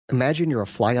Imagine you're a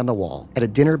fly on the wall at a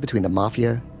dinner between the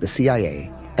mafia, the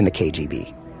CIA, and the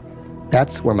KGB.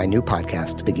 That's where my new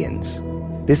podcast begins.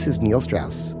 This is Neil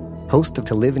Strauss, host of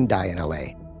To Live and Die in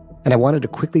LA, and I wanted to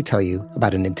quickly tell you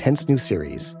about an intense new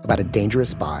series about a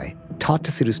dangerous spy taught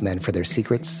to seduce men for their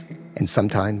secrets and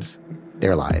sometimes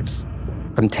their lives.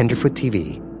 From Tenderfoot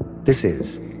TV, this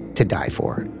is To Die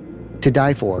For. To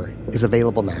Die For is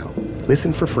available now.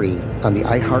 Listen for free on the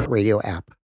iHeartRadio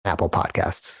app, Apple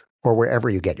Podcasts, or wherever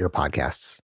you get your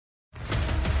podcasts.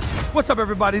 What's up,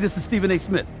 everybody? This is Stephen A.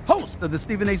 Smith, host of the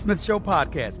Stephen A. Smith Show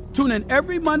podcast. Tune in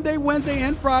every Monday, Wednesday,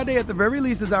 and Friday at the very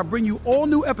least as I bring you all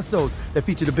new episodes that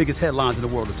feature the biggest headlines in the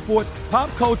world of sports, pop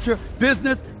culture,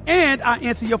 business, and I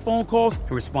answer your phone calls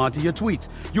and respond to your tweets.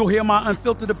 You'll hear my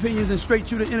unfiltered opinions and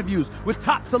straight-shooter interviews with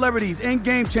top celebrities and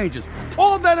game changers.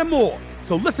 All that and more.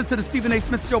 So listen to the Stephen A.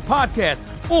 Smith Show podcast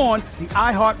on the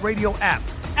iHeartRadio app,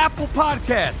 Apple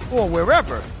Podcasts, or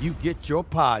wherever you get your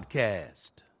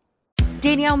podcast.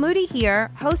 Danielle Moody here,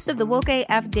 host of the Woke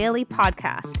AF Daily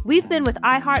podcast. We've been with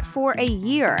iHeart for a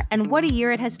year, and what a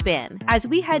year it has been. As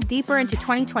we head deeper into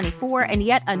 2024 and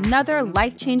yet another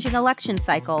life-changing election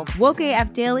cycle, Woke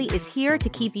AF Daily is here to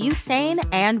keep you sane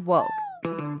and woke.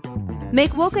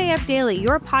 Make Woke AF Daily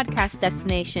your podcast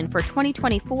destination for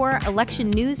 2024 election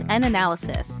news and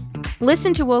analysis.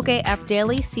 Listen to Woke AF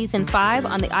Daily Season 5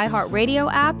 on the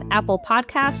iHeartRadio app, Apple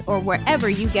Podcasts, or wherever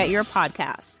you get your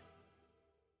podcasts.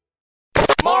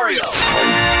 Mario.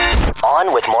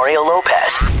 On with Mario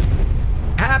Lopez.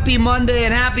 Happy Monday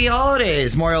and happy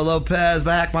holidays. Mario Lopez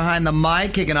back behind the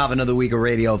mic, kicking off another week of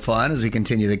radio fun as we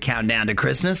continue the countdown to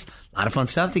Christmas. A lot of fun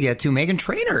stuff to get to. Meghan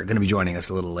Trainor going to be joining us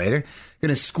a little later. Going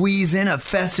to squeeze in a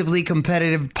festively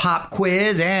competitive pop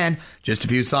quiz and just a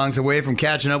few songs away from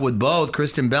catching up with both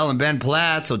Kristen Bell and Ben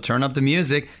Platt. So turn up the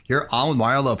music. You're on with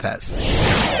Mario Lopez.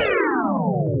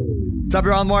 What's up,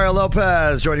 you're on Mario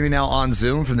Lopez. Joining me now on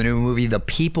Zoom from the new movie, The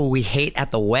People We Hate at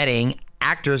the Wedding,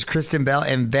 actors Kristen Bell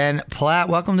and Ben Platt.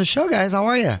 Welcome to the show, guys. How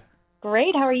are you?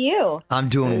 Great. How are you? I'm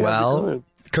doing well.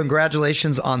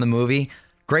 Congratulations on the movie.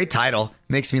 Great title.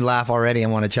 Makes me laugh already. I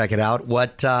want to check it out.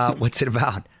 What's it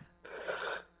about?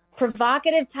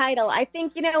 Provocative title. I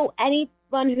think, anyone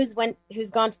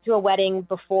who's gone to a wedding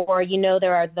before,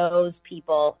 there are those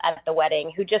people at the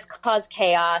wedding who just cause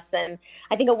chaos. And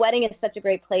I think a wedding is such a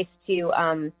great place to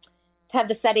have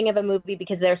the setting of a movie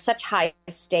because there's such high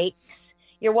stakes.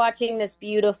 You're watching this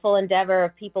beautiful endeavor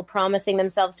of people promising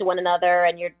themselves to one another,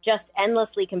 and you're just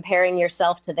endlessly comparing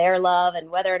yourself to their love and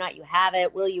whether or not you have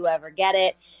it, will you ever get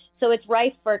it? So it's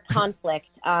rife for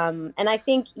conflict. And I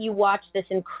think you watch this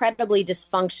incredibly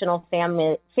dysfunctional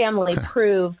family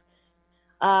prove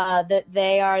that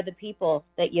they are the people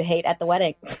that you hate at the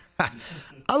wedding.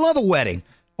 I love a wedding.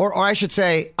 Or I should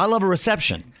say, I love a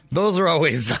reception. Those are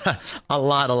always a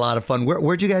lot of fun.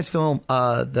 Where'd you guys film?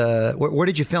 Where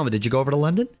did you film it? Did you go over to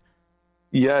London?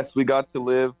 Yes, we got to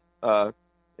live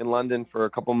in London for a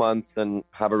couple months and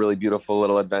have a really beautiful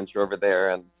little adventure over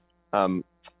there and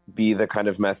be the kind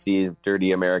of messy,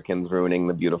 dirty Americans ruining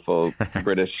the beautiful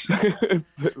British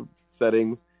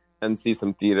settings and see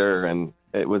some theater. And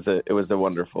it was a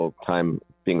wonderful time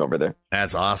being over there.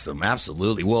 That's awesome.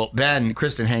 Absolutely. Well, Ben,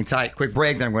 Kristen, hang tight. Quick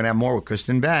break. Then we're going to have more with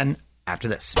Kristen and Ben after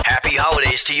this. Happy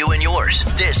holidays to you and yours.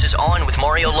 This is On with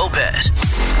Mario Lopez.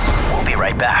 We'll be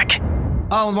right back.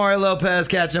 On with Mario Lopez,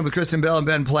 catching up with Kristen Bell and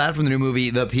Ben Platt from the new movie,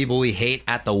 The People We Hate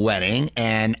at the Wedding.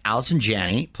 And Allison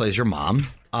Janney plays your mom.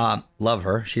 Love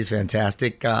her. She's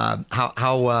fantastic.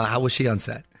 How was she on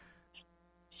set?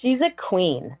 She's a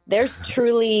queen. There's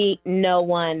truly no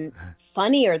one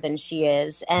funnier than she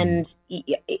is. And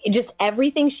just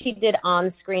everything she did on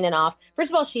screen and off.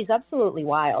 First of all, she's absolutely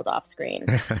wild off screen.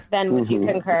 Ben, would you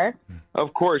concur?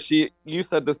 Of course. You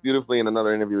said this beautifully in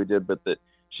another interview we did, but that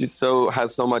she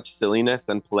has so much silliness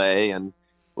and play, and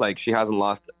like she hasn't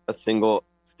lost a single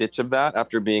stitch of that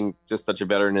after being just such a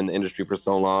veteran in the industry for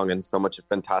so long and so much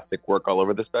fantastic work all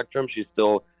over the spectrum. She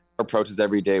still approaches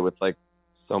every day with like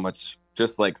so much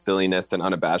just like silliness and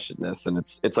unabashedness, and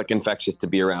it's like infectious to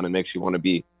be around and makes you want to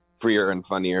be freer and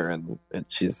funnier, and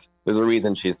there's a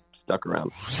reason she's stuck around.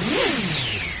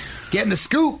 Getting the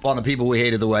scoop on The People We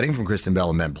Hate at the Wedding from Kristen Bell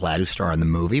and Ben Platt, who star in the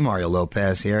movie. Mario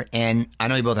Lopez here, and I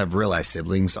know you both have real life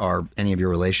siblings. Are any of your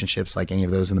relationships like any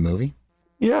of those in the movie?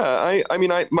 Yeah,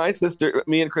 my sister,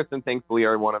 me and Kristen, thankfully,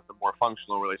 are one of the more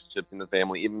functional relationships in the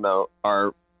family, even though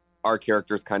our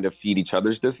characters kind of feed each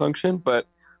other's dysfunction, but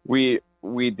we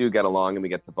do get along and we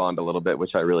get to bond a little bit,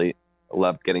 which I really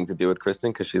loved getting to do with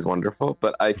Kristen because she's wonderful.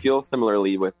 But I feel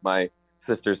similarly with my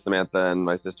sisters Samantha and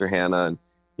my sister Hannah,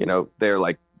 and they're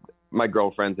like my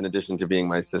girlfriends in addition to being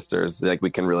my sisters. Like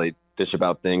we can really dish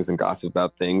about things and gossip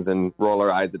about things and roll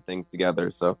our eyes at things together.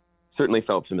 So certainly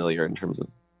felt familiar in terms of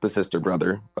the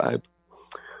sister-brother vibe.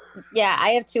 Yeah,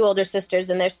 I have 2 older sisters,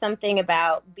 and there's something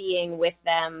about being with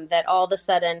them that all of a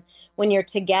sudden, when you're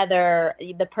together,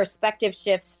 the perspective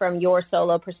shifts from your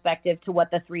solo perspective to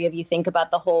what the 3 of you think about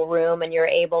the whole room, and you're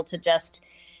able to just,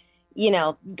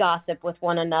 gossip with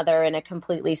one another in a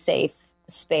completely safe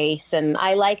space. And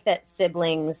I like that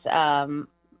siblings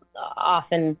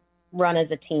often run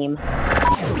as a team.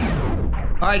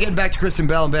 All right, getting back to Kristen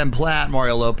Bell and Ben Platt,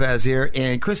 Mario Lopez here.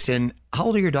 And Kristen, how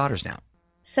old are your daughters now?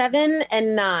 7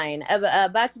 and 9,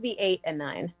 about to be 8 and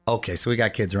 9. Okay, so we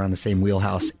got kids around the same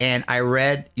wheelhouse. And I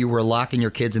read you were locking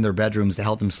your kids in their bedrooms to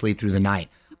help them sleep through the night.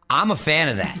 I'm a fan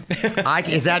of that.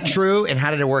 Is that true? And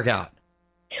how did it work out?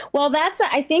 Well,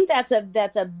 I think that's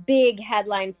a big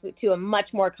headline to a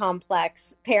much more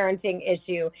complex parenting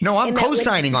issue. No, I'm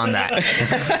co-signing on that.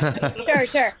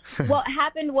 Sure. What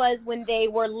happened was when they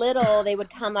were little, they would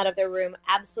come out of their room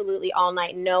absolutely all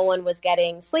night. No one was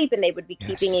getting sleep, and they would be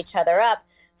keeping each other up.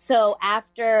 So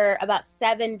after about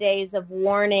 7 days of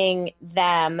warning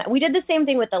them, we did the same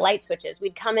thing with the light switches.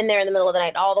 We'd come in there in the middle of the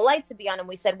night, all the lights would be on, and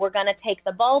we said, we're going to take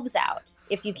the bulbs out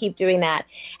if you keep doing that.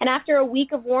 And after a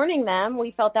week of warning them,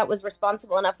 we felt that was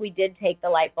responsible enough. We did take the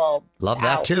light bulb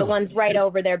out, the ones right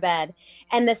over their bed.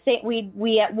 And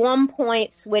we at one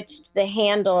point switched the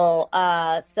handle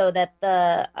so that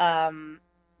the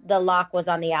lock was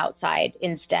on the outside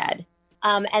instead.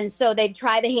 And so they'd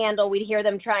try the handle. We'd hear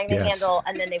them trying the handle,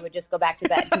 and then they would just go back to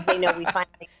bed because they know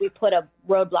we put a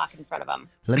roadblock in front of them.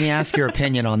 Let me ask your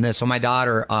opinion on this. So my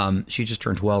daughter, she just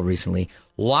turned 12 recently,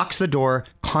 locks the door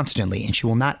constantly, and she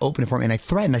will not open it for me. And I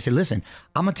threatened. I said, listen,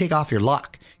 I'm going to take off your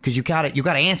lock because you got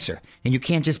to answer, and you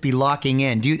can't just be locking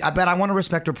in. But I want to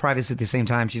respect her privacy at the same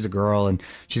time. She's a girl, and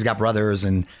she's got brothers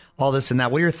and all this and that.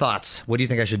 What are your thoughts? What do you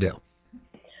think I should do?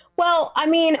 Well, I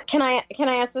mean, can I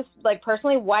ask this, like,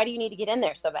 personally? Why do you need to get in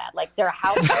there so bad? Like, is there a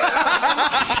house?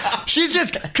 She's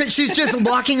just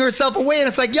locking herself away, and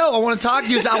it's like, yo, I want to talk to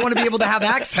you. So I want to be able to have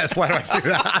access. Why do I do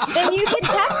that? Then you can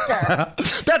text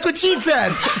her. That's what she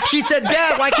said. She said,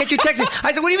 Dad, why can't you text me?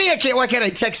 I said, what do you mean why can't I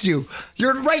text you?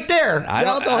 You're right there.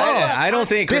 I don't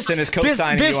think Kristen is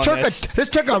co-signing you on this. This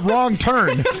took a wrong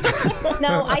turn.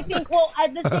 No, I think,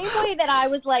 the same way that I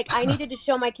was like, I needed to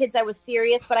show my kids I was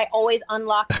serious, but I always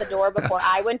unlocked the door before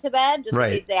I went to bed, just in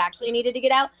case they actually needed to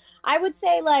get out. I would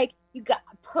say, like,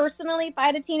 personally, if I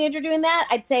had a teenager doing that,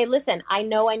 I'd say, listen, I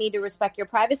know I need to respect your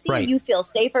privacy. Right. You feel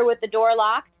safer with the door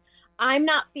locked. I'm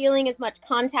not feeling as much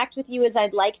contact with you as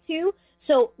I'd like to.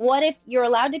 So what if you're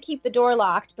allowed to keep the door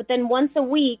locked, but then once a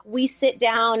week we sit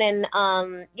down and,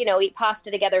 eat pasta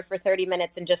together for 30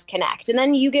 minutes and just connect. And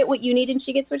then you get what you need and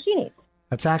she gets what she needs.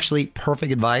 That's actually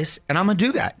perfect advice. And I'm going to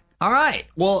do that. All right.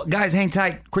 Well, guys, hang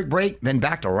tight. Quick break, then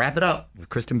back to wrap it up with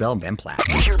Kristen Bell and Ben Platt.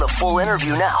 Hear the full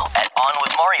interview now at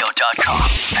OnWithMario.com.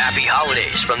 Happy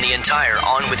holidays from the entire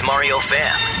On With Mario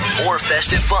fam. More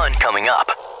festive fun coming up.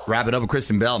 Wrap it up with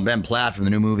Kristen Bell and Ben Platt from the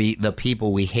new movie, The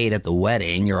People We Hate at the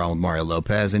Wedding. You're on with Mario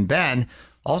Lopez. And Ben,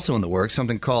 also in the works,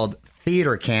 something called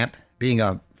Theater Camp. Being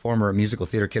a former musical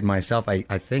theater kid myself, I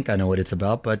think I know what it's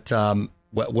about. But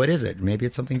what is it? Maybe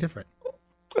it's something different.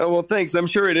 Oh, well, thanks. I'm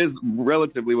sure it is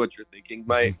relatively what you're thinking.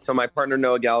 My partner,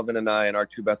 Noah Galvin, and I, and our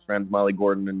 2 best friends, Molly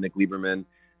Gordon and Nick Lieberman,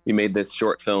 we made this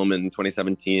short film in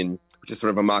 2017, which is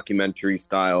sort of a mockumentary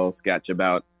style sketch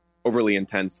about overly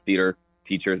intense theater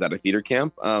teachers at a theater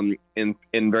camp, in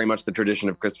very much the tradition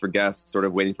of Christopher Guest, sort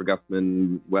of Waiting for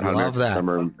Guffman, Wet Hot American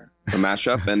Summer, a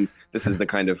mashup. And this is the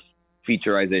kind of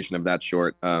featureization of that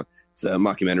short. It's a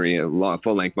mockumentary, a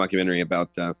full-length mockumentary about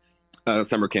a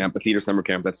summer camp, a theater summer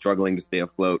camp that's struggling to stay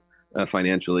afloat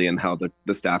financially, and how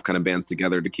the staff kind of bands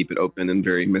together to keep it open in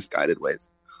very misguided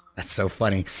ways. That's so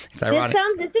funny. It's ironic.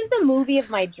 This is the movie of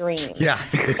my dreams. Yeah.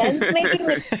 Ben's making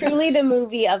this truly the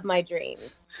movie of my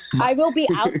dreams. I will be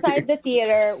outside the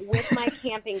theater with my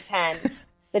camping tent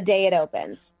the day it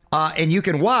opens. And you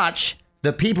can watch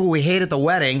The People We Hate at the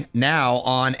Wedding now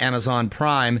on Amazon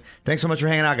Prime. Thanks so much for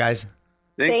hanging out, guys.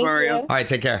 Thanks, Mario. You. All right,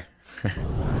 take care.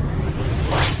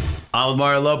 I'm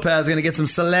Mario Lopez. Going to get some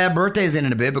celeb birthdays in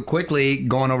a bit, but quickly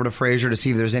going over to Frasier to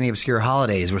see if there's any obscure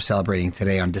holidays we're celebrating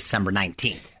today on December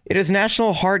 19th. It is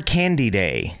National Hard Candy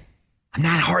Day. I'm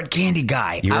not a hard candy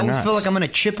guy. I always feel like I'm going to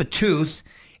chip a tooth,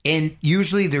 and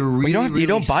usually they're really, you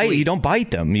don't bite. sweet. You don't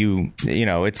bite them. You're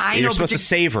supposed to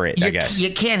savor it. I guess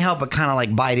you can't help but kind of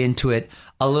like bite into it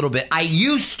a little bit. I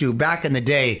used to back in the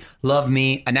day love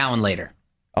me a Now and Later.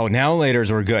 Oh, Now and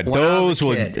Laters were good.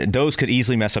 Those could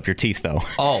easily mess up your teeth, though.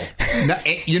 Oh,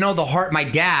 my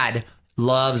dad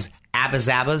loves Abba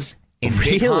Zabbas and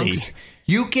Big Hunks.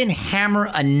 You can hammer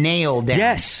a nail down.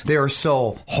 Yes. They're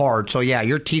so hard. So, yeah,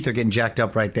 your teeth are getting jacked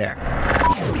up right there.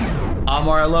 I'm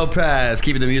Mario Lopez,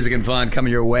 keeping the music and fun coming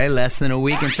your way. Less than a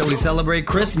week until we celebrate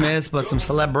Christmas, but some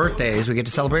celeb birthdays we get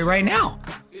to celebrate right now.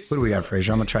 What do we got,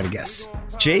 Fraser? I'm going to try to guess.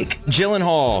 Jake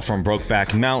Gyllenhaal from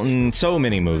Brokeback Mountain. So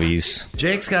many movies.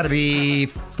 Jake's got to be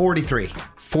 43.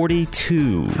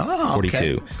 42. Oh, 42.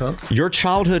 Okay. Close. Your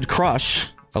childhood crush,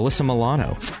 Alyssa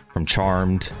Milano from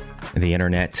Charmed and The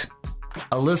Internet.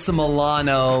 Alyssa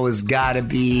Milano has got to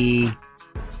be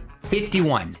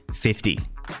 51. 50.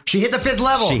 She hit the fifth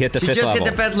level. She just hit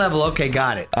the fifth level. Okay,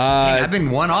 got it. Dang, I've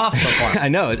been one off so far. I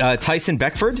know. Tyson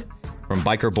Beckford from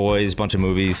Biker Boys, bunch of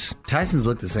movies. Tyson's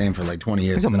looked the same for like 20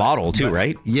 years. He's a model too,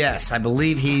 right? Yes, I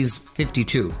believe he's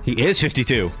 52. He is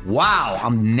 52. Wow,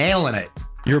 I'm nailing it.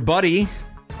 Your buddy,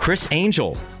 Chris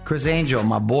Angel. Chris Angel,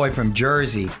 my boy from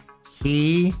Jersey.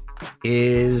 He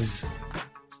is...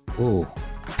 Ooh.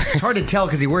 It's hard to tell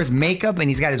because he wears makeup and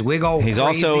he's got his wig all He's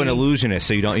crazy. also an illusionist,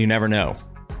 so you never know.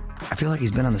 I feel like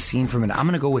he's been on the scene for a minute. I'm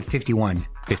going to go with 51.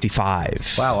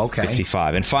 55. Wow, okay.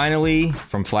 55. And finally,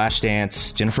 from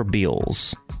Flashdance, Jennifer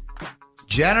Beals.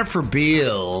 Jennifer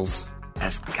Beals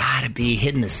has got to be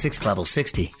hitting the sixth level,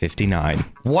 60. 59.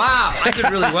 Wow, I did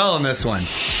really well on this one.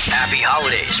 Happy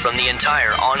holidays from the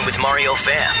entire On With Mario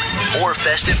fam. More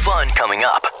festive fun coming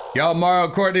up. Yo, Mario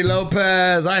Courtney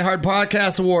Lopez. iHeart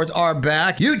Podcast Awards are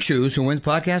back. You choose who wins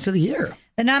Podcast of the Year.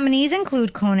 The nominees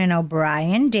include Conan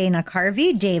O'Brien, Dana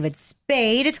Carvey, David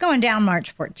Spade. It's going down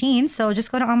March 14th, so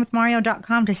just go to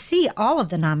onwithmario.com to see all of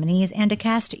the nominees and to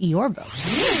cast your vote.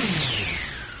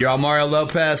 Yo, Mario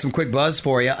Lopez. Some quick buzz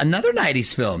for you. Another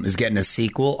 90s film is getting a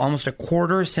sequel almost a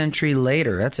quarter century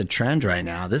later. That's a trend right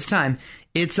now. This time,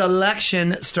 it's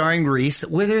Election, starring Reese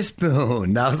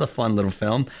Witherspoon. That was a fun little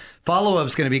film.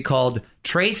 Follow-up's going to be called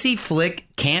Tracy Flick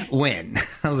Can't Win.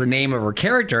 That was the name of her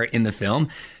character in the film.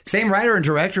 Same writer and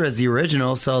director as the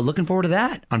original, so looking forward to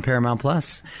that on Paramount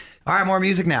Plus. All right, more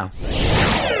music now.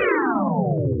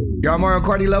 You're Mario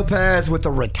Courtney Lopez with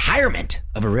the retirement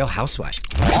of a Real Housewife.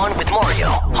 On With Mario,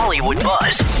 Hollywood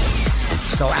Buzz.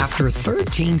 So after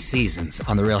 13 seasons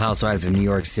on The Real Housewives of New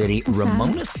York City,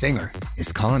 Ramona Singer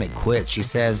is calling it quits. She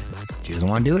says she doesn't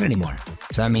want to do it anymore.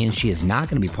 So that means she is not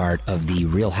going to be part of the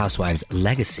Real Housewives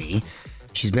legacy.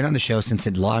 She's been on the show since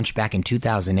it launched back in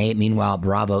 2008. Meanwhile,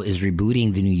 Bravo is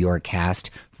rebooting the New York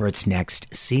cast for its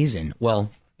next season. Well,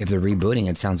 if they're rebooting,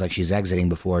 it sounds like she's exiting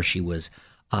before she was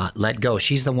let go.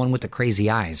 She's the one with the crazy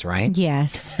eyes, right?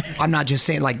 Yes. I'm not just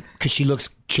saying like because she looked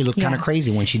kind of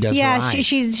crazy when she does her eyes.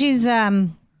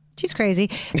 She's crazy.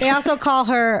 They also call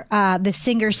her the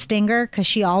singer stinger because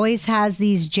she always has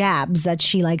these jabs that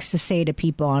she likes to say to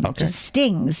people and it just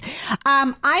stings.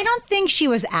 I don't think she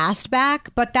was asked back,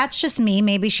 but that's just me.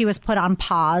 Maybe she was put on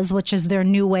pause, which is their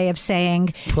new way of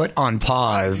saying put on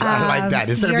pause. I like that.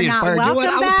 Instead of being fired, you know what?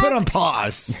 I was put on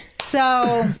pause.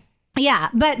 So yeah,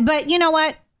 but you know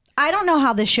what? I don't know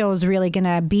how this show is really going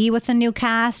to be with the new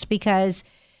cast because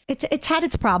it's had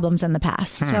its problems in the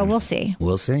past. So we'll see.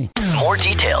 We'll see. More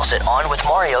details at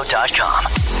onwithmario.com.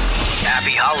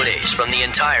 Happy holidays from the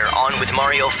entire On With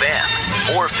Mario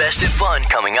fam. More festive fun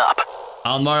coming up.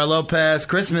 I'm Mario Lopez.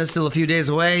 Christmas still a few days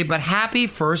away, but happy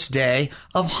first day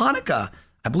of Hanukkah.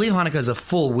 I believe Hanukkah is a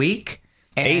full week.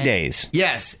 8 days.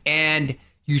 Yes, and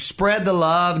you spread the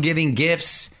love, giving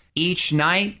gifts each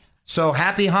night. So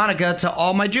happy Hanukkah to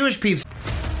all my Jewish peeps.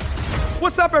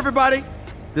 What's up, everybody?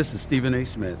 This is Stephen A.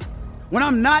 Smith. When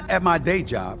I'm not at my day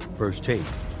job, First Take,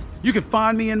 you can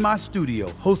find me in my studio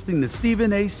hosting the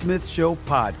Stephen A. Smith Show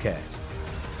podcast.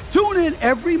 Tune in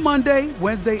every Monday,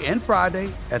 Wednesday, and Friday,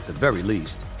 at the very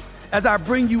least, as I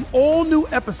bring you all new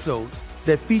episodes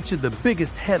that feature the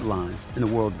biggest headlines in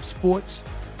the world of sports,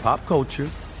 pop culture,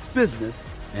 business,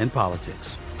 and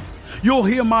politics. You'll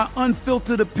hear my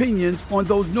unfiltered opinions on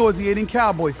those nauseating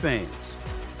Cowboy fans,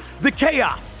 the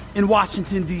chaos in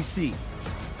Washington, D.C.,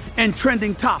 and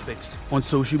trending topics on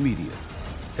social media,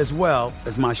 as well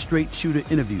as my straight shooter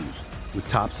interviews with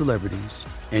top celebrities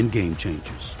and game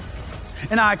changers.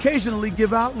 And I occasionally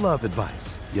give out love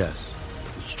advice. Yes,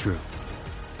 it's true.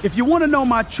 If you want to know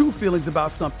my true feelings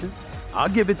about something, I'll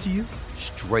give it to you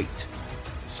straight.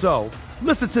 So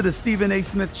listen to the Stephen A.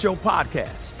 Smith Show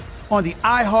podcast on the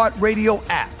iHeartRadio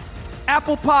app,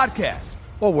 Apple Podcasts,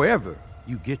 or wherever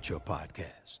you get your podcast.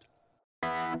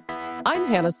 I'm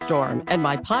Hannah Storm, and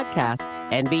my podcast,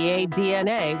 NBA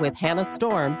DNA with Hannah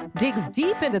Storm, digs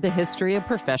deep into the history of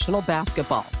professional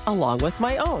basketball, along with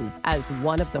my own, as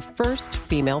one of the first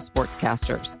female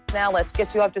sportscasters. Now let's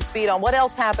get you up to speed on what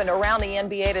else happened around the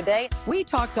NBA today. We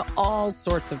talked to all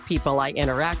sorts of people I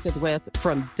interacted with,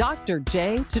 from Dr.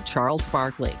 J to Charles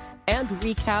Barkley. and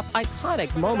recap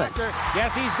iconic moments.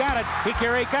 Yes, he's got it.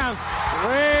 Here he comes.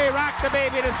 Way rock the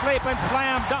baby to sleep and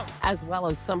slam dunk. As well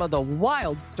as some of the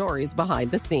wild stories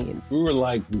behind the scenes. We were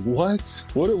like, what?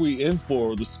 What are we in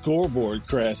for? The scoreboard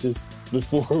crashes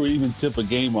before we even tip a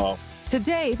game off.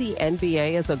 Today, the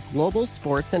NBA is a global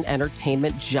sports and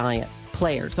entertainment giant.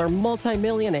 Players are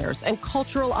multimillionaires and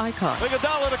cultural icons.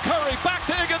 Iguodala to Curry, back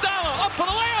to Iguodala, up for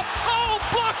the layup. Oh,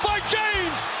 blocked by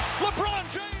James.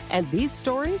 LeBron James. And these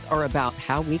stories are about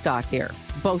how we got here,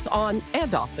 both on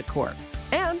and off the court.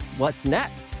 And what's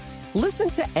next? Listen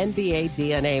to NBA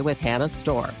DNA with Hannah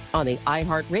Storm on the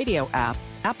iHeartRadio app,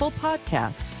 Apple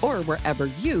Podcasts, or wherever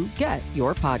you get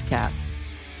your podcasts.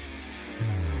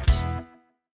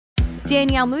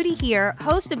 Danielle Moody here,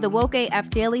 host of the Woke AF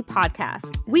Daily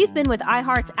podcast. We've been with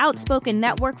iHeart's Outspoken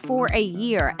Network for a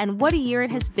year, and what a year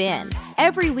it has been.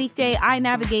 Every weekday, I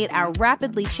navigate our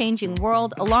rapidly changing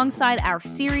world alongside our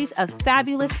series of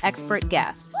fabulous expert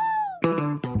guests.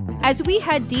 As we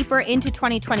head deeper into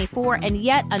 2024 and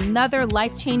yet another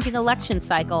life-changing election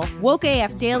cycle, Woke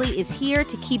AF Daily is here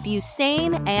to keep you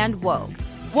sane and woke.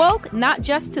 Woke not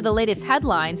just to the latest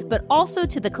headlines, but also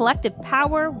to the collective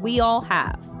power we all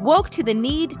have. Woke to the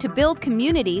need to build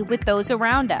community with those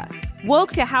around us.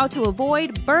 Woke to how to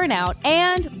avoid burnout,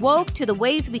 and woke to the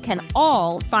ways we can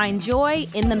all find joy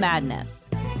in the madness.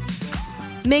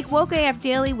 Make Woke AF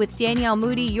Daily with Danielle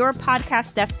Moody your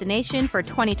podcast destination for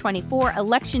 2024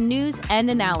 election news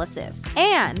and analysis.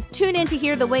 And tune in to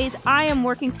hear the ways I am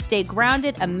working to stay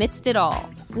grounded amidst it all.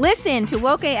 Listen to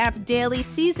Woke AF Daily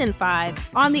Season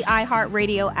 5 on the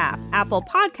iHeartRadio app, Apple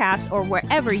Podcasts, or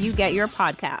wherever you get your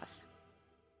podcasts.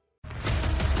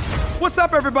 What's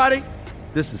up, everybody?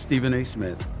 This is Stephen A.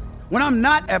 Smith. When I'm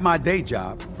not at my day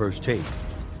job, First Take,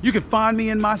 you can find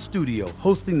me in my studio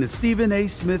hosting the Stephen A.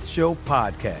 Smith Show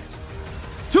podcast.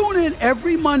 Tune in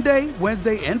every Monday,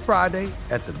 Wednesday, and Friday,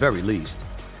 at the very least,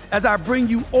 as I bring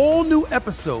you all new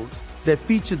episodes that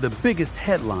feature the biggest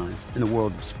headlines in the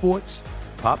world of sports,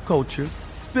 pop culture,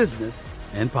 business,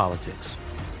 and politics.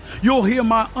 You'll hear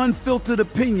my unfiltered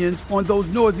opinions on those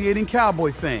nauseating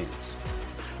Cowboy fans,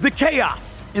 the chaos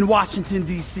in Washington,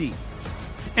 D.C.,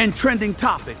 and trending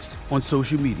topics on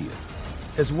social media,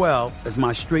 as well as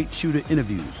my straight shooter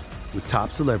interviews with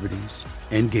top celebrities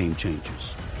and game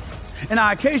changers. And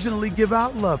I occasionally give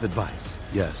out love advice.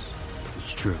 Yes,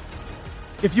 it's true.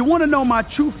 If you want to know my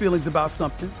true feelings about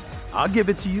something, I'll give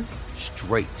it to you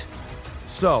straight.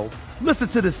 So listen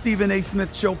to the Stephen A.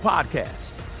 Smith Show podcast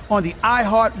on the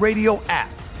iHeartRadio app,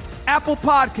 Apple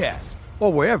Podcasts,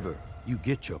 or wherever you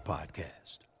get your podcast.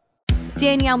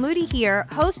 Danielle Moody here,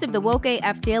 host of the Woke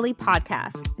AF Daily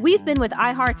podcast. We've been with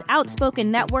iHeart's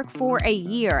Outspoken Network for a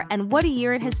year, and what a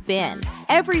year it has been.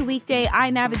 Every weekday, I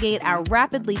navigate our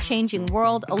rapidly changing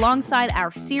world alongside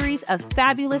our series of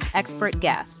fabulous expert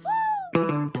guests.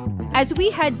 As we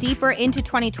head deeper into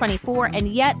 2024 and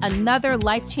yet another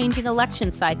life-changing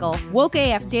election cycle, Woke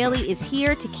AF Daily is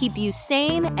here to keep you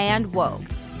sane and woke.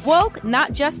 Woke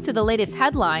not just to the latest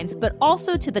headlines, but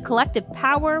also to the collective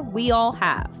power we all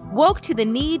have. Woke to the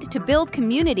need to build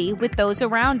community with those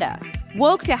around us.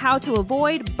 Woke to how to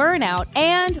avoid burnout,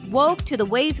 and woke to the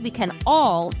ways we can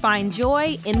all find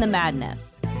joy in the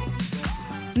madness.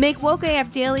 Make Woke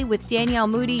AF Daily with Danielle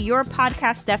Moody your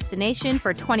podcast destination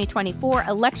for 2024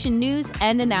 election news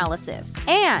and analysis.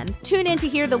 And tune in to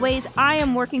hear the ways I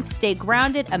am working to stay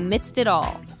grounded amidst it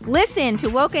all. Listen to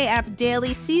Woke AF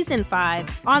Daily Season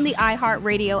 5 on the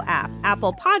iHeartRadio app,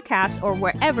 Apple Podcasts, or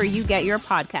wherever you get your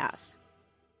podcasts.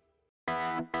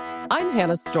 I'm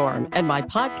Hannah Storm, and my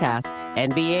podcast,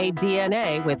 NBA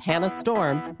DNA with Hannah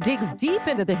Storm, digs deep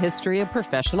into the history of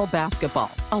professional basketball,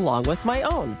 along with my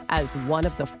own, as one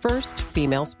of the first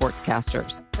female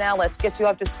sportscasters. Now let's get you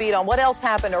up to speed on what else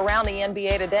happened around the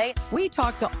NBA today. We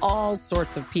talked to all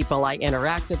sorts of people I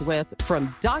interacted with,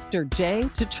 from Dr. J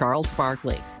to Charles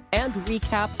Barkley, and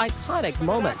recap iconic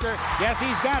moments. Yes,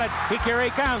 he's got it. Here he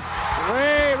comes.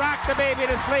 Way rock the baby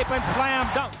to sleep and slam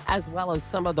dunk. As well as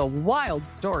some of the wild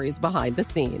stories behind the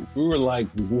scenes. We were like,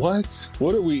 what?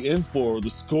 What are we in for? The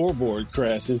scoreboard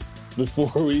crashes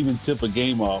before we even tip a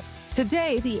game off.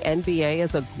 Today, the NBA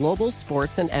is a global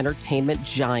sports and entertainment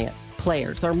giant.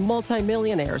 Players are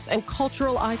multimillionaires and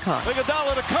cultural icons.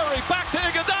 Iguodala to Curry, back to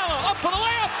Iguodala, up for the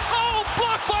layup. Oh,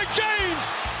 blocked by James.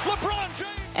 LeBron James.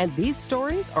 And these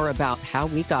stories are about how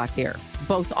we got here,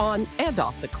 both on and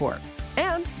off the court.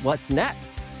 And what's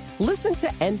next? Listen to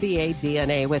NBA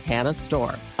DNA with Hannah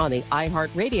Storm on the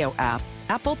iHeartRadio app,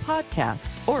 Apple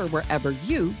Podcasts, or wherever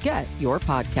you get your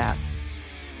podcasts.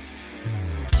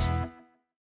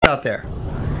 Out there.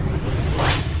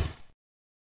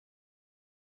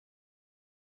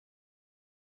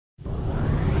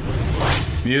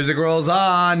 Music rolls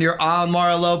on. You're on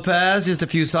Mario Lopez. Just a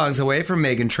few songs away from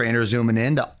Meghan Trainor zooming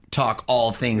in to talk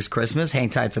all things Christmas. Hang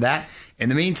tight for that. In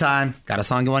the meantime, got a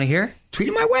song you want to hear? Tweet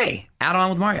it my way. Add on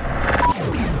with Mario.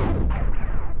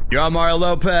 You're on Mario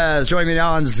Lopez. Joining me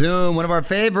now on Zoom, one of our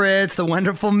favorites, the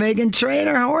wonderful Meghan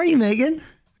Trainor. How are you, Meghan?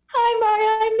 Hi, Mario.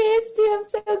 I missed you. I'm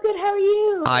so good. How are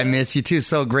you? I miss you too.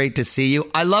 So great to see you.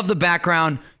 I love the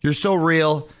background. You're so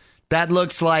real. That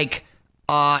looks like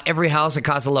every house at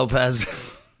Casa Lopez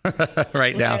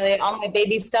right now. Literally, all my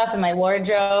baby stuff in my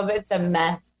wardrobe. It's a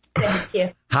mess. Thank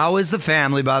you. How is the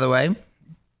family, by the way?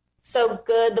 So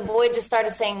good. The boy just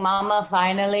started saying mama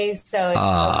finally. So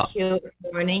it's so cute.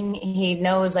 Morning. He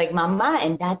knows like mama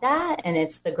and dada, and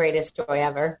it's the greatest joy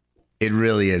ever. It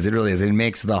really is. It really is. It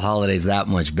makes the holidays that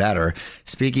much better.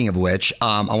 Speaking of which,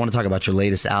 I want to talk about your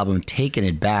latest album, Taking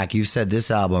It Back. You said this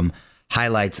album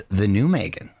highlights the new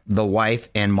Meghan, the wife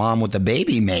and mom with the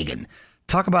baby Meghan.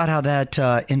 Talk about how that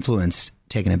influenced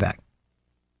Taking It Back.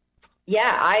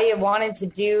 Yeah, I wanted to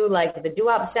do like the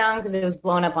doo-wop sound because it was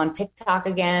blown up on TikTok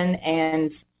again.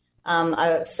 And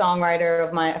a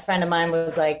songwriter a friend of mine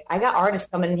was like, I got artists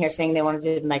coming in here saying they want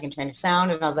to do the Meghan Trainor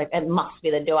sound. And I was like, it must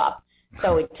be the doo-wop.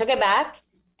 So we took it back,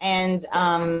 and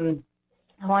I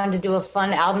wanted to do a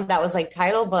fun album that was like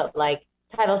Tidal, but like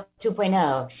Tidal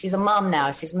 2.0. She's a mom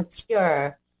now. She's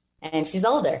mature, and she's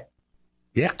older.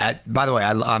 Yeah. By the way,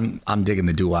 I'm digging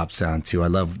the doo-wop sound too. I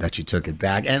love that you took it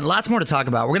back, and lots more to talk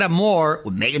about. We're gonna have more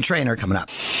with Meghan Trainor coming up.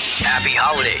 Happy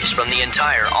holidays from the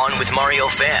entire On With Mario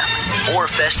fam. More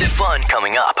festive fun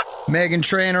coming up. Meghan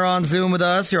Trainor on Zoom with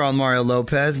us. You're on Mario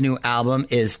Lopez. New album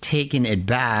is Taking It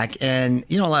Back. And,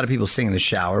 you know, a lot of people sing in the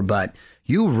shower, but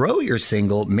you wrote your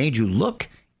single, Made You Look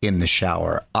in the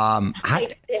Shower. How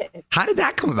did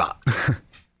that come about?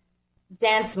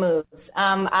 Dance moves.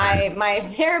 My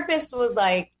therapist was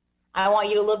like, I want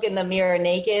you to look in the mirror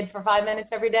naked for 5 minutes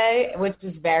every day, which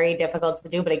was very difficult to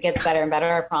do, but it gets better and better,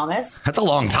 I promise. That's a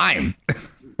long time.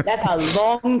 That's a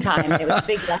long time. It was a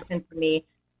big lesson for me.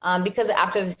 Because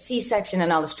after the C-section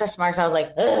and all the stretch marks, I was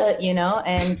like, you know,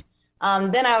 and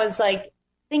then I was like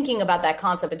thinking about that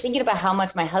concept and thinking about how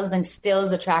much my husband still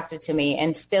is attracted to me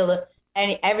and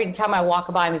every time I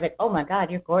walk by him, he's like, oh my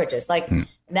God, you're gorgeous. Like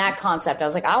that concept. I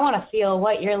was like, I want to feel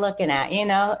what you're looking at, you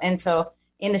know? And so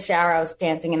in the shower, I was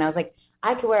dancing and I was like,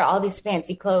 I could wear all these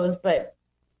fancy clothes, but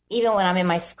even when I'm in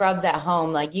my scrubs at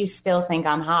home, like you still think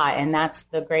I'm hot. And that's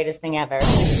the greatest thing ever.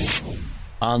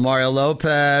 On Mario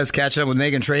Lopez, catching up with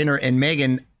Meghan Trainor. And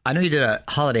Meghan, I know you did a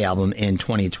holiday album in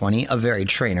 2020, A Very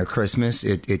Trainor Christmas.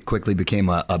 It quickly became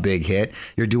a big hit.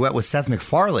 Your duet with Seth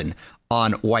MacFarlane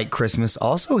on White Christmas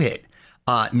also hit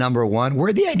number one.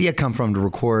 Where'd the idea come from to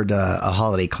record a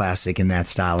holiday classic in that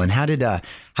style? And how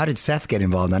did Seth get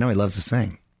involved? I know he loves to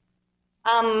sing.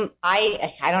 I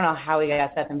don't know how we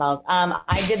got Seth involved.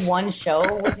 I did one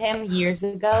show with him years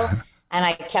ago, and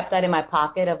I kept that in my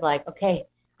pocket of like, okay,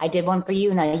 I did one for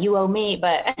you. Now you owe me,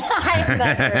 but I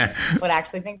never would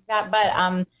actually think that.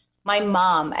 But my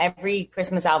mom, every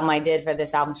Christmas album I did for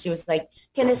this album, she was like,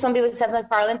 can this one be with Seth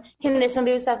MacFarlane? Can this one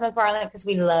be with Seth MacFarlane? Because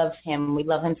we love him. We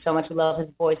love him so much. We love his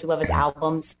voice. We love his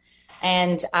albums.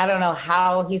 And I don't know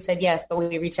how he said yes, but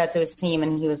we reached out to his team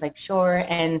and he was like, sure.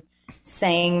 And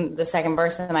sang the second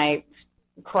verse. And I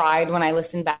cried when I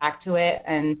listened back to it.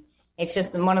 And it's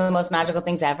just one of the most magical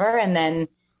things ever. And then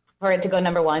for it to go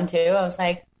number one too, I was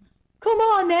like, come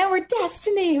on, man, we're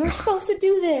destiny. We're supposed to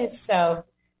do this. So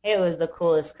it was the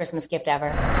coolest Christmas gift ever.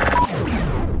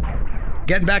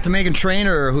 Getting back to Meghan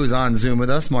Trainor, who's on Zoom with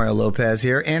us, Mario Lopez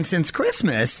here. And since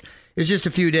Christmas is just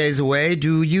a few days away,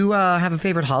 do you have a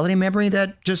favorite holiday memory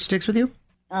that just sticks with you?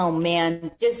 Oh, man.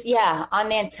 On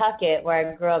Nantucket,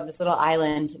 where I grew up, this little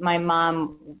island, my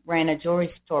mom ran a jewelry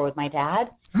store with my dad.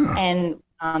 And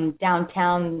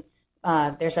downtown,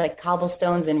 there's like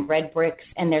cobblestones and red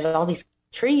bricks, and there's all these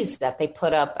trees that they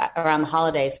put up around the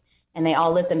holidays, and they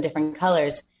all lit them different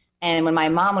colors. And when my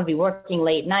mom would be working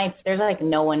late nights, there's like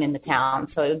no one in the town.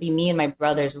 So it would be me and my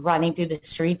brothers running through the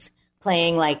streets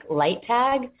playing like light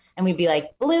tag. And we'd be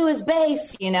like, blue is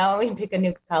base, you know, we'd pick a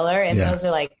new color. And those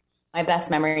are like my best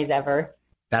memories ever.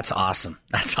 That's awesome.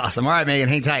 That's awesome. All right, Meghan,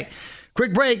 hang tight.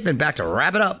 Quick break, then back to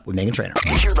wrap it up with Meghan Trainor.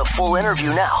 Hear the full interview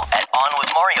now at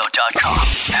OnWithMario.com.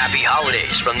 Happy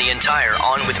holidays from the entire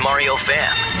On With Mario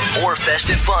fam. More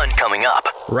festive fun coming up.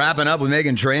 Wrapping up with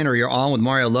Meghan Trainor, you're on with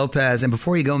Mario Lopez. And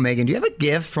before you go, Meghan, do you have a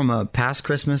gift from a past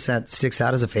Christmas that sticks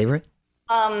out as a favorite?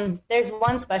 There's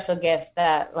one special gift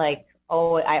that I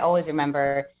always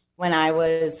remember when I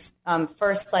was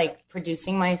first like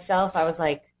producing myself. I was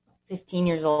like 15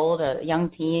 years old, a young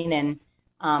teen, and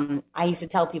I used to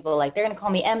tell people like they're gonna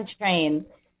call me M Train,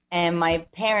 And my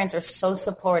parents are so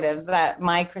supportive that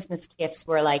my Christmas gifts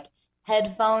were like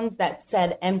headphones that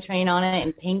said M-Train on it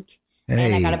in pink.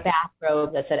 And I got a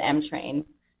bathrobe that said M-Train.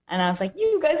 And I was like,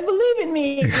 you guys believe in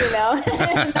me, you know?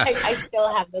 Like, I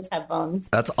still have those headphones.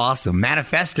 That's awesome.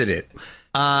 Manifested it.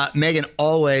 Megan,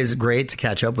 always great to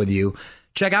catch up with you.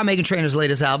 Check out Meghan Trainor's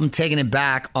latest album, Taking It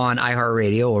Back, on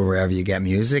iHeartRadio or wherever you get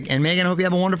music. And Megan, hope you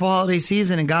have a wonderful holiday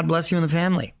season, and God bless you and the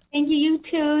family. Thank you, you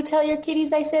too. Tell your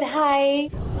kitties I said hi.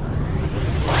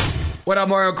 What up,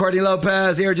 Mario Courtney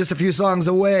Lopez here, just a few songs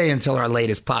away until our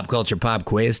latest pop culture pop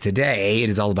quiz. Today, it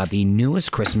is all about the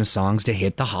newest Christmas songs to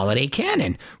hit the holiday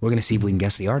canon. We're going to see if we can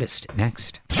guess the artist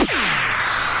next.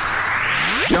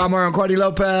 Yo, I'm Mario Courtney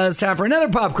Lopez. Time for another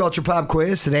pop culture pop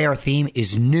quiz. Today, our theme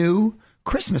is new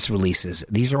Christmas releases.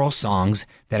 These are all songs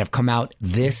that have come out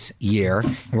this year,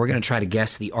 and we're going to try to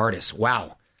guess the artist.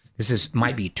 Wow,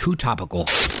 might be too topical.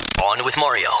 On with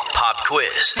Mario, pop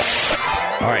quiz.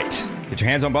 All right, get your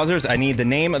hands on buzzers. I need the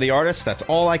name of the artist. That's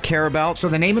all I care about. So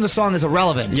the name of the song is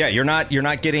irrelevant. Yeah, you're not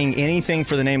getting anything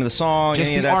for the name of the song.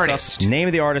 Just the artist. Stuff. Name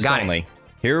of the artist Got only. It.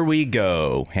 Here we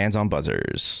go. Hands on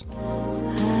buzzers.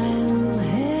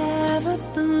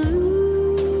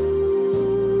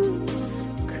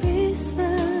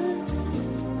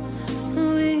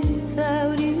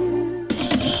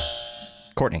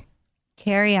 Courtney.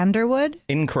 Carrie Underwood.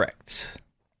 Incorrect.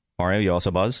 Mario, you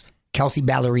also buzzed. Kelsey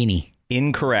Ballerini.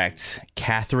 Incorrect.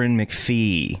 Catherine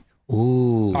McPhee.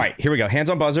 Ooh. All right, here we go. Hands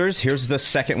on buzzers. Here's the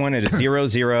second one. It is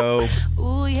 0-0.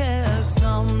 Ooh, yeah.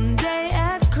 Someday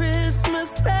at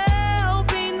Christmas there'll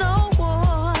be no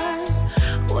wars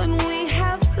when we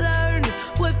have learned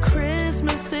what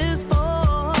Christmas is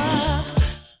for.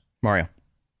 Mario.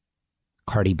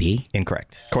 Cardi B.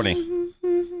 Incorrect. Courtney.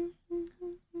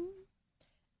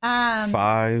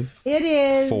 5. It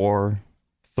is 4,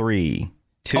 3,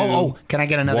 2. Oh, can I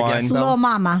get another guess? Lil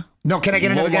Mama. No, can I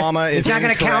get another guess? Mama It's not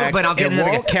going to count, but I'll get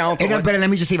another guess. Count. But let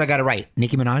me just see if I got it right.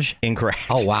 Nicki Minaj? Incorrect.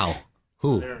 Oh, wow.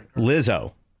 Who?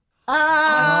 Lizzo.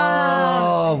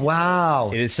 Oh,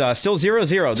 wow. It is still 0-0.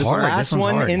 This is the last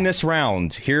one in this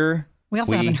round. Here we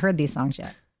also haven't heard these songs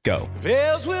yet. Go.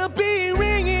 Bells will be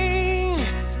ringing.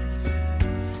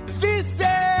 This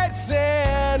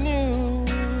sad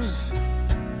news.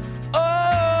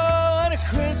 Oh, on a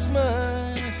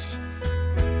Christmas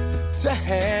to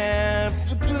have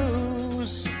the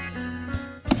blues.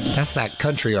 That's that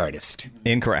country artist.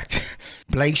 Incorrect.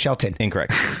 Blake Shelton.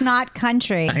 Incorrect. Not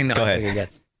country. I know. Go ahead.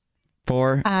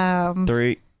 4,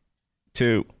 3,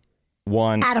 2,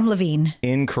 1. Adam Levine.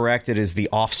 Incorrect. It is The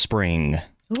Offspring.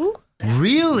 Ooh.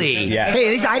 Really? Yes.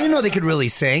 Hey, I didn't know they could really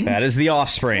sing. That is The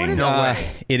Offspring. No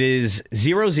way. It is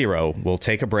 0-0. We'll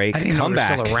take a break. I didn't come know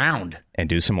they're back still around. and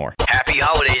do some more. Happy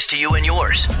holidays to you and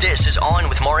yours. This is On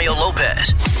with Mario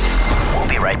Lopez. We'll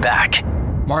be right back.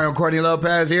 Mario Courtney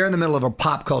Lopez here in the middle of a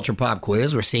pop culture pop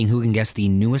quiz. We're seeing who can guess the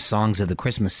newest songs of the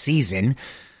Christmas season.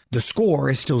 The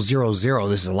score is still 0-0.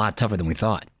 This is a lot tougher than we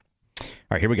thought. All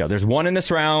right, here we go. There's one in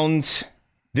this round.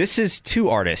 This is 2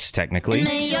 artists, technically.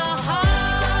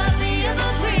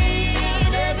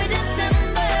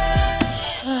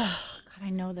 I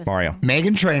know this. Mario.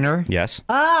 Meghan Trainor. Yes.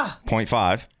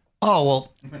 0.5. Oh,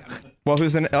 well,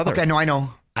 who's the other? Okay, no, I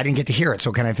know. I didn't get to hear it,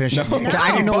 so can I finish it? No.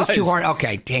 I didn't know it was too hard.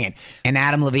 Okay, dang it. And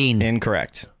Adam Levine.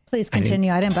 Incorrect. Please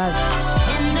continue. I didn't buzz.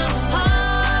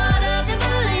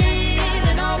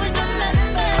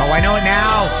 Oh, I know it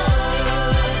now.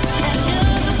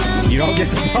 You don't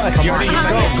get to buzz.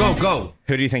 Come on. Go.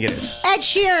 Who do you think it is? Ed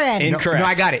Sheeran. Incorrect. No,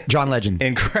 I got it. John Legend.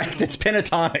 Incorrect. It's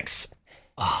Pentatonics.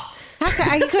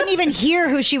 I couldn't even hear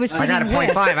who she was singing I got a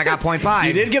 0.5. I got 0.5.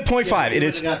 You did get 0.5.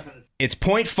 It's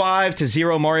 0.5 to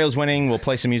 0. Mario's winning. We'll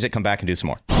play some music, come back and do some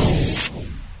more.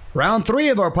 Round 3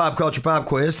 of our pop culture pop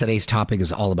quiz. Today's topic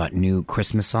is all about new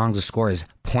Christmas songs. The score is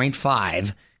 0.5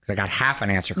 because I got half an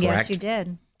answer correct. Yes, you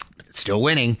did. Still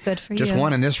winning. Good for Just you.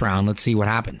 one in this round. Let's see what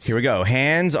happens. Here we go.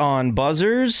 Hands on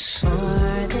buzzers.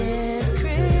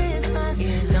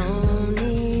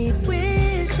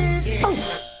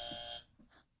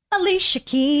 Alicia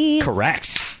Keys.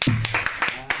 Correct.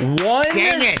 1.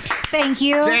 Dang it. Thank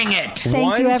you. Dang it.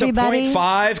 Thank you, everybody. 1 to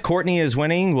 0.5. Courtney is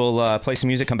winning. We'll play some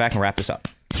music, come back and wrap this up.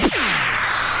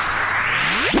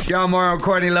 Yo, Mario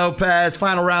Courtney Lopez.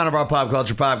 Final round of our pop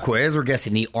culture pop quiz. We're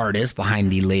guessing the artist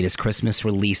behind the latest Christmas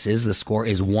releases. The score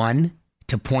is 1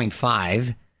 to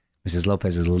 0.5. Mrs.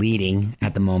 Lopez is leading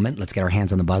at the moment. Let's get our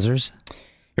hands on the buzzers.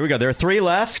 Here we go. There are 3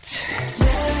 left.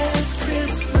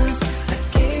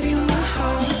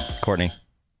 Courtney.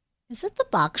 Is it the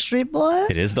Backstreet Boys?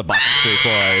 It is the Backstreet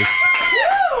Boys.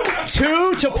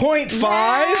 2 to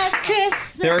 0.5.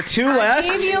 Christmas, There are 2 left.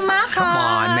 I gave you my heart. Come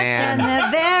on, man. And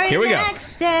the very Here we go.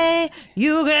 next day,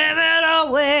 you gave it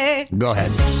away. Go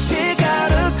ahead. Pick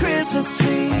out a Christmas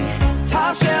tree,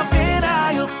 top shelf in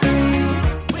aisle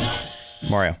 3.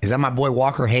 Mario. Is that my boy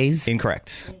Walker Hayes?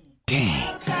 Incorrect.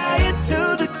 Dang. Tie it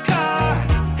to the car.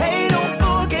 Hey, don't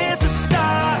forget the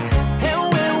star.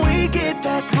 And when we get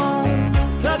back home,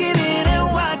 plug it in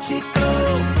and watch it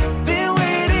go. Been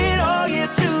waiting all year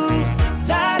to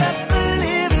light up the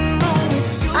living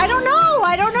room. I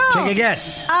don't know. Take a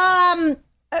guess.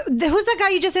 Who's that guy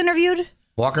you just interviewed?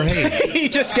 Walker Hayes. He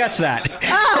just guessed that.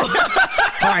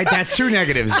 All right, that's 2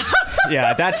 negatives.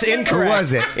 Yeah, that's incorrect. Who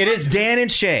was it? It is Dan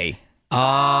and Shay.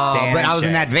 Oh, Dan but I was in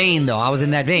Shay. that vein, though. I was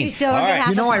in that vein. You still don't get half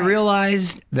You know, a I point.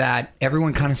 realized that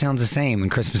everyone kind of sounds the same in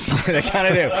Christmas songs. They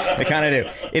kind of do.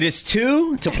 It is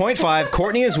 2 to 0.5.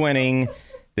 Courtney is winning.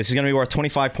 This is going to be worth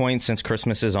 25 points since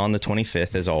Christmas is on the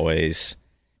 25th, as always.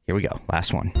 Here we go.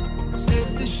 Last one.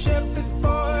 Said the shepherd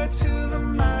boy to the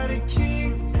mighty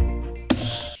king.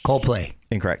 Coldplay.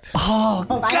 Incorrect. Oh,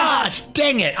 gosh,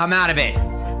 dang it. I'm out of it.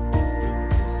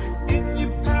 In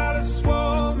your palace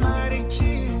wall, mighty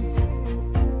king.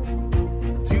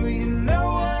 Do you know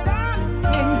what I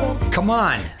know? Come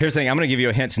on. Here's the thing. I'm going to give you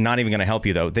a hint. It's not even going to help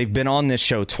you, though. They've been on this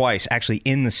show twice, actually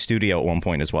in the studio at one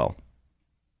point as well.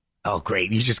 Oh,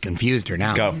 great. You just confused her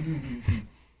now. Go.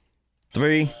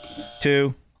 3,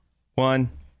 2, 1.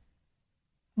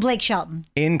 Blake Shelton.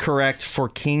 Incorrect for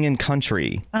King and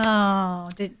Country. Oh,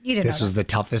 you didn't This know was that. the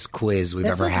toughest quiz we've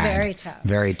This ever was had. very tough.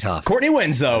 Very tough. Courtney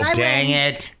wins, though. I Dang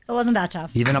win. it. So it wasn't that tough.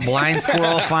 Even a blind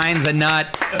squirrel finds a nut.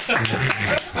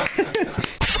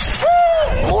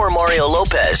 More Mario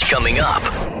Lopez coming up.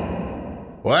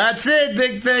 Well, that's it.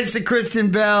 Big thanks to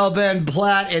Kristen Bell, Ben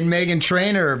Platt, and Megan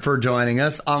Trainor for joining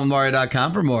us on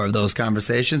Mario.com for more of those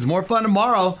conversations. More fun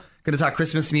tomorrow. Going to talk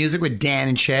Christmas music with Dan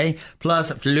and Shay.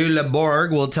 Plus, Flula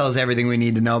Borg will tell us everything we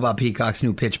need to know about Peacock's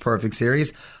new Pitch Perfect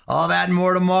series. All that and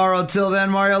more tomorrow. Till then,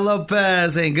 Mario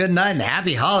Lopez saying good night and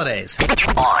happy holidays.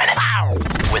 On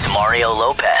with Mario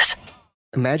Lopez.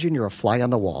 Imagine you're a fly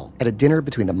on the wall at a dinner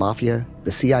between the mafia,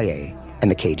 the CIA, and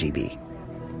the KGB.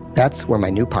 That's where my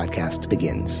new podcast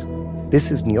begins. This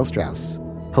is Neil Strauss,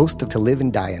 host of To Live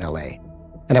and Die in LA.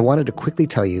 And I wanted to quickly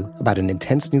tell you about an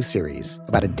intense new series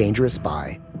about a dangerous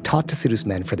spy taught to seduce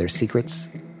men for their secrets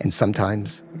and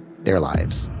sometimes their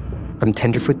lives. From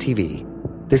Tenderfoot TV,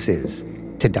 this is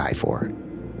To Die For.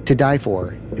 To Die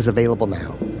For is available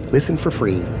now. Listen for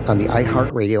free on the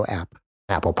iHeartRadio app,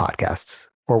 Apple Podcasts,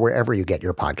 or wherever you get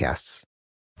your podcasts.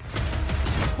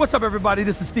 What's up, everybody?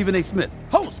 This is Stephen A. Smith,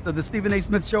 host of the Stephen A.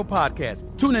 Smith Show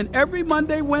podcast. Tune in every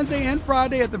Monday, Wednesday, and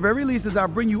Friday at the very least as I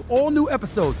bring you all new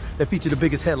episodes that feature the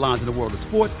biggest headlines in the world of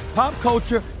sports, pop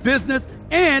culture, business,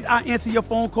 and I answer your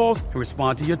phone calls and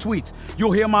respond to your tweets.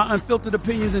 You'll hear my unfiltered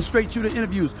opinions and straight-shooter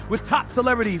interviews with top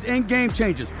celebrities and game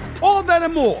changers. All that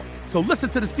and more. So listen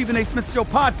to the Stephen A. Smith Show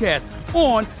podcast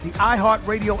on the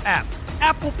iHeartRadio app,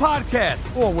 Apple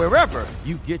Podcasts, or wherever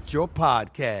you get your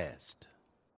podcast.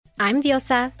 I'm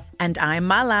Diosa. And I'm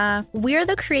Mala. We're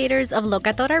the creators of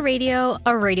Locatora Radio,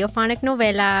 a radiophonic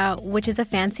novela, which is a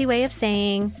fancy way of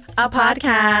saying a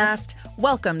podcast.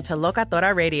 Welcome to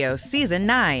Locatora Radio Season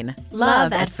 9.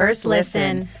 Love at First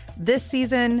Listen. This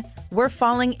season, we're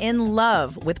falling in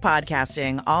love with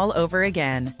podcasting all over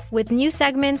again. With new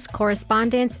segments,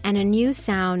 correspondence, and a new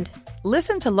sound.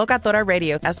 Listen to Locatora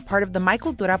Radio as part of the My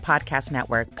Cultura Podcast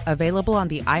Network. Available on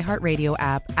the iHeartRadio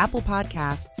app, Apple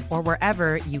Podcasts, or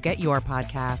wherever you get your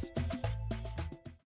podcasts.